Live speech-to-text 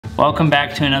Welcome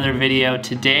back to another video.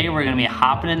 Today we're going to be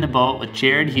hopping in the boat with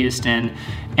Jarrid Houston,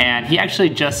 and he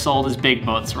actually just sold his big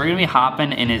boat, so we're going to be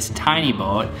hopping in his tiny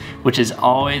boat, which is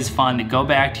always fun to go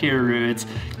back to your roots,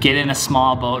 get in a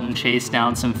small boat and chase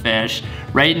down some fish.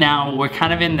 Right now we're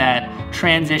kind of in that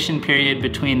transition period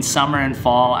between summer and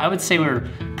fall. I would say we're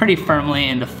pretty firmly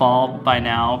into fall by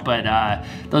now, but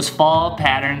those fall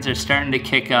patterns are starting to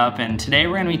kick up, and today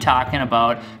we're going to be talking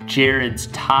about Jarrid's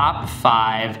top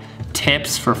 5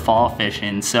 tips for fall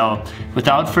fishing. So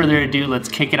without further ado, let's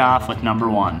kick it off with number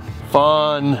 1.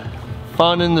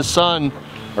 Fun in the sun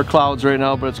or clouds right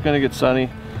now, but it's gonna get sunny.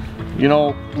 You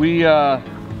know, we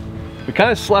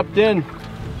kind of slept in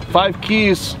 5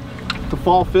 keys to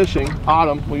fall fishing.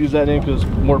 Autumn, we'll use that name because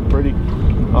it's more pretty.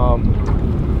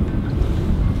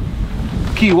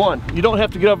 Key 1, you don't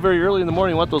have to get up very early in the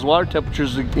morning. You want those water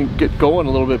temperatures to get going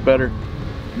a little bit better,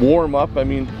 warm up. I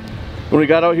mean, when we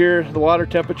got out here, the water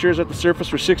temperatures at the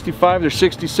surface were 65, they're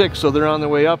 66, so they're on their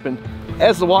way up. And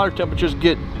as the water temperatures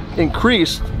get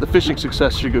increased, the fishing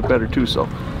success should get better too. So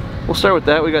we'll start with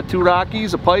that. We got 2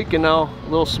 Rockies, a pike, and now a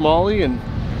little smallie, and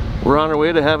we're on our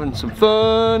way to having some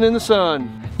fun in the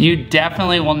sun. You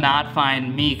definitely will not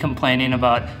find me complaining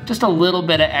about just a little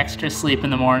bit of extra sleep in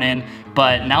the morning.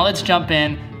 But now let's jump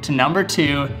in to number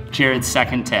 2, Jarrid's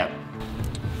second tip.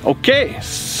 Okay,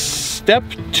 step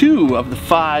 2 of the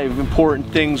 5 important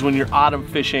things when you're autumn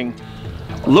fishing.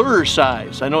 Lure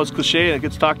size. I know it's cliche and it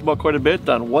gets talked about quite a bit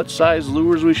on what size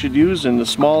lures we should use, and the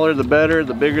smaller the better,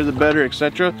 the bigger the better,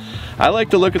 etc. I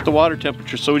like to look at the water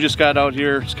temperature. So we just got out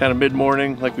here, it's kind of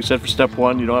mid-morning, like we said for step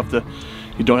 1. You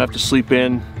don't have to sleep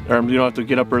in, or you don't have to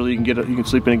get up early. You can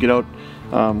sleep in and get out.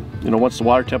 You know, once the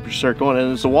water temperatures start going,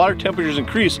 and as the water temperatures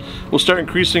increase, we'll start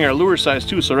increasing our lure size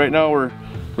too. So right now we're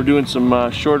doing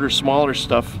some shorter, smaller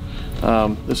stuff.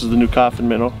 This is the new coffin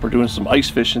minnow. We're doing some ice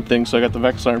fishing things. So I got the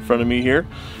Vexlar in front of me here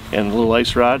and a little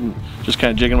ice rod, and just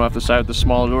kind of jigging them off the side with the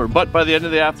smaller lure. But by the end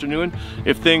of the afternoon,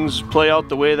 if things play out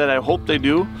the way that I hope they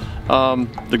do,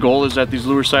 the goal is that these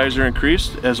lure sizes are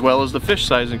increased as well as the fish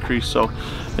size increased. So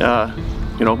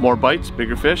you know, more bites,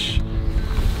 bigger fish,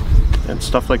 and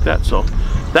stuff like that. So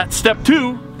that's step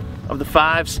 2 of the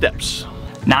 5 steps.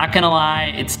 Not gonna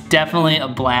lie, it's definitely a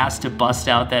blast to bust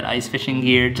out that ice fishing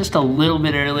gear just a little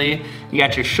bit early. You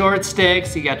got your short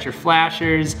sticks, you got your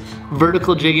flashers,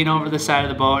 vertical jigging over the side of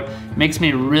the boat. Makes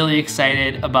me really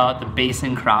excited about the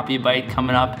basin crappie bite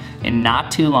coming up in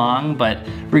not too long. But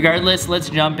regardless, let's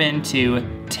jump into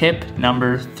tip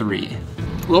number 3.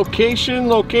 Location,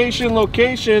 location,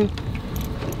 location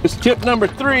is tip number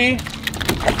 3.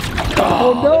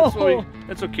 Oh no!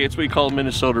 That's okay, it's what you call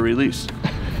Minnesota release.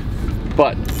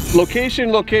 But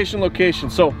location, location, location.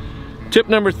 So tip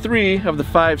number 3 of the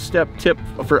 5-step tip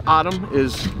for autumn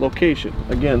is location.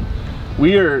 Again,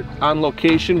 we are on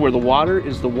location where the water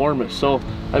is the warmest. So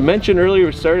I mentioned earlier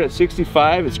we started at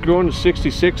 65, it's growing to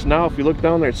 66. Now if you look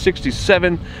down there, it's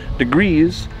 67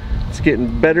 degrees. It's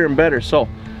getting better and better. So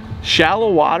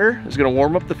shallow water is gonna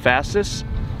warm up the fastest.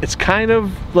 It's kind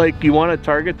of like you wanna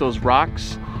target those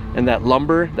rocks and that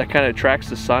lumber that kind of attracts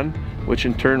the sun, which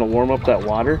in turn will warm up that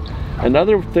water.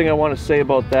 Another thing I want to say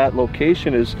about that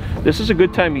location is this is a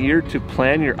good time of year to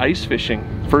plan your ice fishing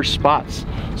first spots.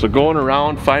 So going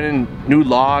around finding new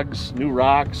logs, new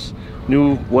rocks,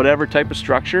 new whatever type of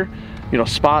structure, you know,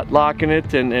 spot locking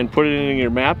it and put it in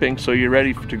your mapping so you're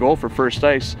ready to go for first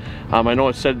ice. I know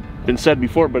it's been said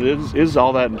before, but it is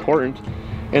all that important.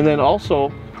 And then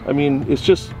also, I mean, it's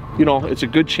just, you know, it's a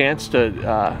good chance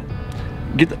to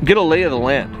get a lay of the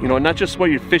land, you know, not just what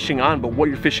you're fishing on, but what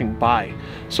you're fishing by.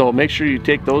 So make sure you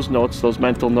take those notes, those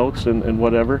mental notes and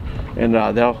whatever, and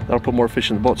that'll put more fish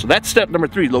in the boat. So that's step number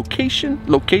 3, location,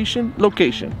 location,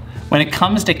 location. When it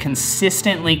comes to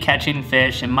consistently catching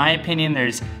fish, in my opinion,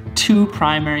 there's 2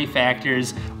 primary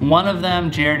factors. One of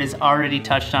them Jarrid has already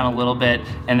touched on a little bit,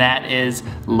 and that is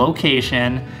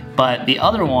location. But the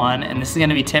other one, and this is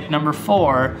gonna be tip number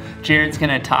 4, Jarrid's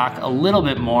gonna talk a little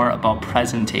bit more about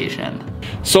presentation.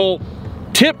 So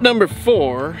tip number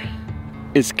 4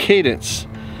 is cadence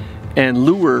and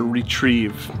lure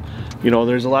retrieve. You know,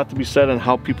 there's a lot to be said on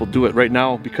how people do it. Right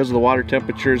now, because of the water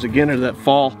temperatures, again, in that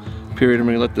fall period, I'm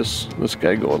gonna let this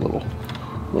guy go a little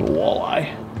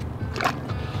walleye.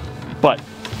 But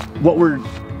what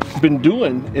we've been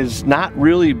doing is not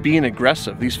really being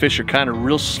aggressive. These fish are kind of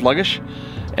real sluggish.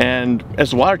 And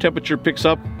as the water temperature picks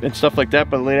up and stuff like that,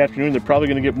 by the late afternoon, they're probably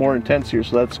gonna get more intense here,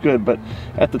 so that's good. But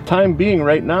at the time being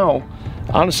right now,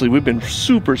 honestly, we've been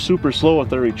super, super slow with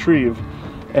the retrieve,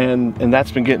 and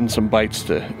that's been getting some bites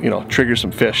to, you know, trigger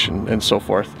some fish and so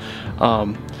forth.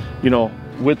 You know,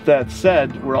 with that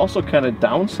said, we're also kind of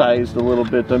downsized a little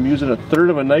bit. I'm using 1/3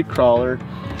 of a night crawler,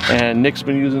 and Nick's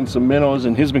been using some minnows,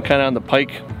 and he's been kind of on the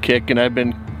pike kick, and I've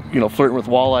been, you know, flirting with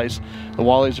walleyes. The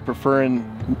walleyes are preferring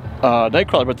night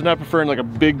crawler, but they're not preferring like a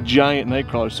big giant night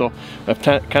crawler. So I've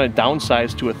kind of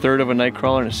downsized to 1/3 of a night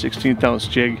crawler and a 16th ounce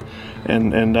jig,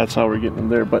 and that's how we're getting them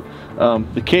there. But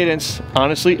the cadence,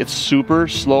 honestly, it's super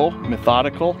slow,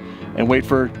 methodical, and wait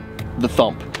for the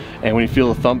thump. And when you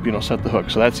feel the thump, you know, set the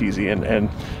hook. So that's easy. And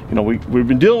you know, we've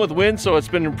been dealing with wind, so it's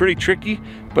been pretty tricky,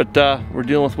 but we're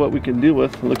dealing with what we can deal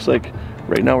with. It looks like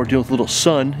right now we're dealing with a little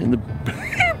sun in the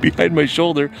behind my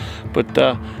shoulder, but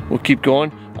we'll keep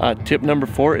going. Tip number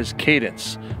 4 is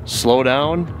cadence. Slow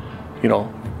down, you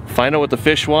know, find out what the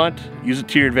fish want, use it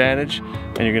to your advantage,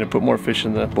 and you're gonna put more fish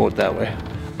in the boat that way.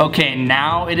 Okay,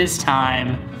 now it is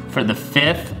time for the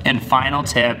 5th and final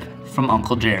tip from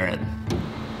Uncle Jarrid.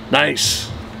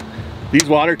 Nice. These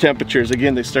water temperatures,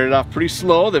 again, they started off pretty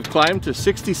slow. They've climbed to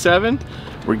 67.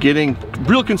 We're getting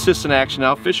real consistent action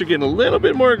now. Fish are getting a little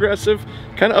bit more aggressive,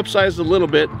 kind of upsized a little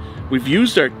bit. We've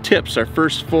used our tips, our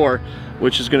first 4,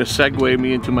 which is gonna segue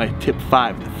me into my tip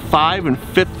 5. The 5th and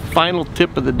 5th final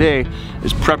tip of the day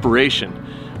is preparation.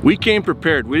 We came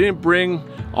prepared. We didn't bring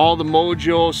all the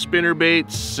mojo, spinner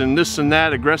baits, and this and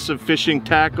that, aggressive fishing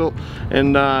tackle,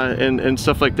 and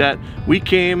stuff like that. We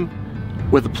came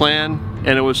with a plan,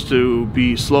 and it was to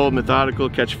be slow, methodical,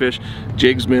 catch fish,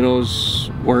 jigs, minnows,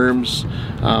 worms.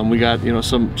 We got, you know,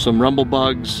 some rumble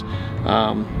bugs,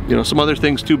 you know, some other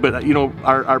things too. But you know,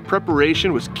 our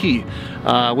preparation was key.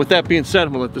 With that being said,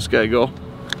 I'm gonna let this guy go.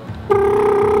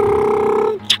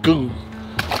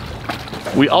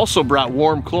 We also brought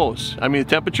warm clothes. I mean, the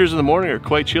temperatures in the morning are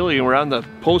quite chilly, and we're on the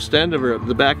post end of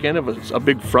the back end of a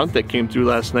big front that came through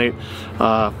last night.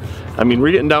 I mean,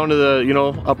 we're getting down to the, you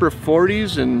know, upper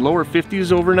 40s and lower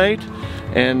 50s overnight,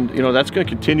 and you know, that's going to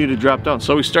continue to drop down.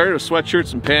 So we started with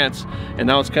sweatshirts and pants, and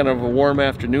now it's kind of a warm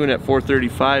afternoon at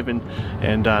 4:35,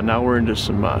 and now we're into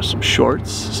some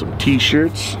shorts, some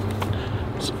t-shirts,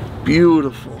 some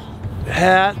beautiful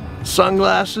hat,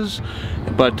 sunglasses.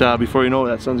 But before you know it,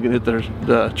 that sun's gonna hit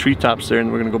the treetops there,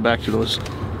 and we're gonna go back to those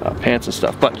pants and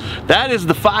stuff. But that is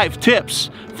the 5 tips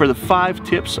for the 5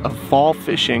 tips of fall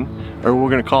fishing, or we're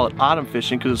gonna call it autumn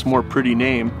fishing because it's a more pretty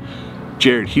name.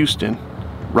 Jarrid Houston,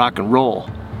 rock and roll.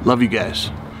 Love you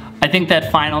guys. I think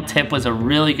that final tip was a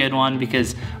really good one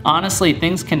because honestly,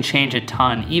 things can change a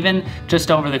ton, even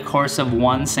just over the course of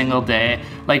one single day.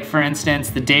 Like for instance,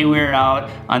 the day we were out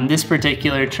on this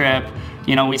particular trip,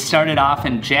 you know, we started off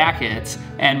in jackets,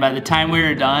 and by the time we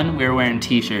were done, we were wearing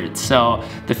t-shirts. So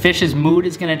the fish's mood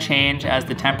is gonna change as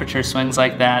the temperature swings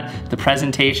like that. The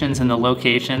presentations and the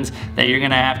locations that you're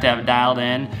gonna have dialed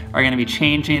in are gonna be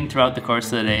changing throughout the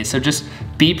course of the day. So just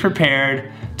be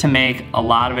prepared to make a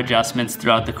lot of adjustments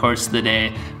throughout the course of the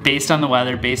day based on the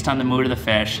weather, based on the mood of the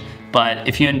fish. But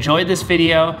if you enjoyed this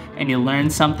video and you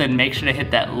learned something, make sure to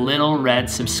hit that little red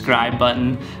subscribe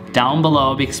button down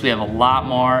below because we have a lot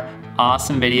more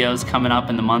awesome videos coming up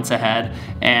in the months ahead.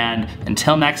 And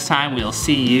until next time, we'll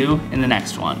see you in the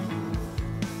next one.